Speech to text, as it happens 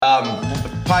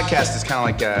podcast is kind of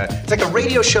like it's like a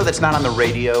radio show that's not on the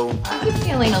radio. I'm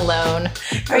feeling alone.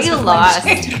 Are you lost?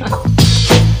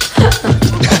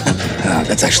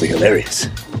 That's actually hilarious.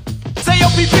 Say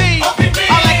OPP.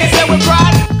 I like it said with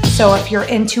pride. So if you're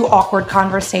into awkward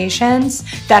conversations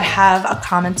that have a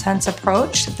common sense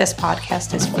approach, this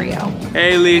podcast is for you.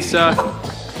 Hey, Lisa.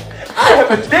 I have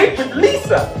a date with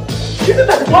Lisa. Isn't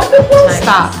that wonderful?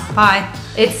 Stop. Hi.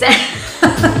 It's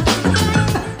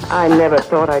I never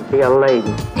thought I'd be a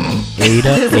lady.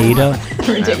 Ada.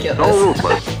 ridiculous.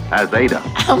 Ruthless as Ada.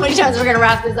 How many times are we gonna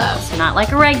wrap this up? I'm not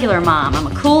like a regular mom. I'm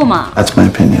a cool mom. That's my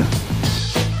opinion.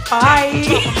 Hi.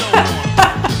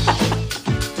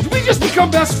 Did we just become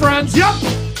best friends? Yep.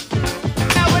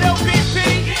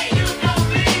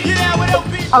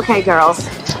 Okay, girls.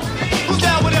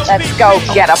 Let's go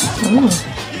get them. Ooh,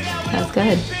 that was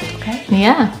good. Okay.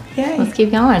 Yeah. Yay. Let's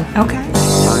keep going. Okay.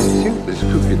 I think this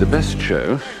could be the best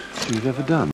show we've ever done.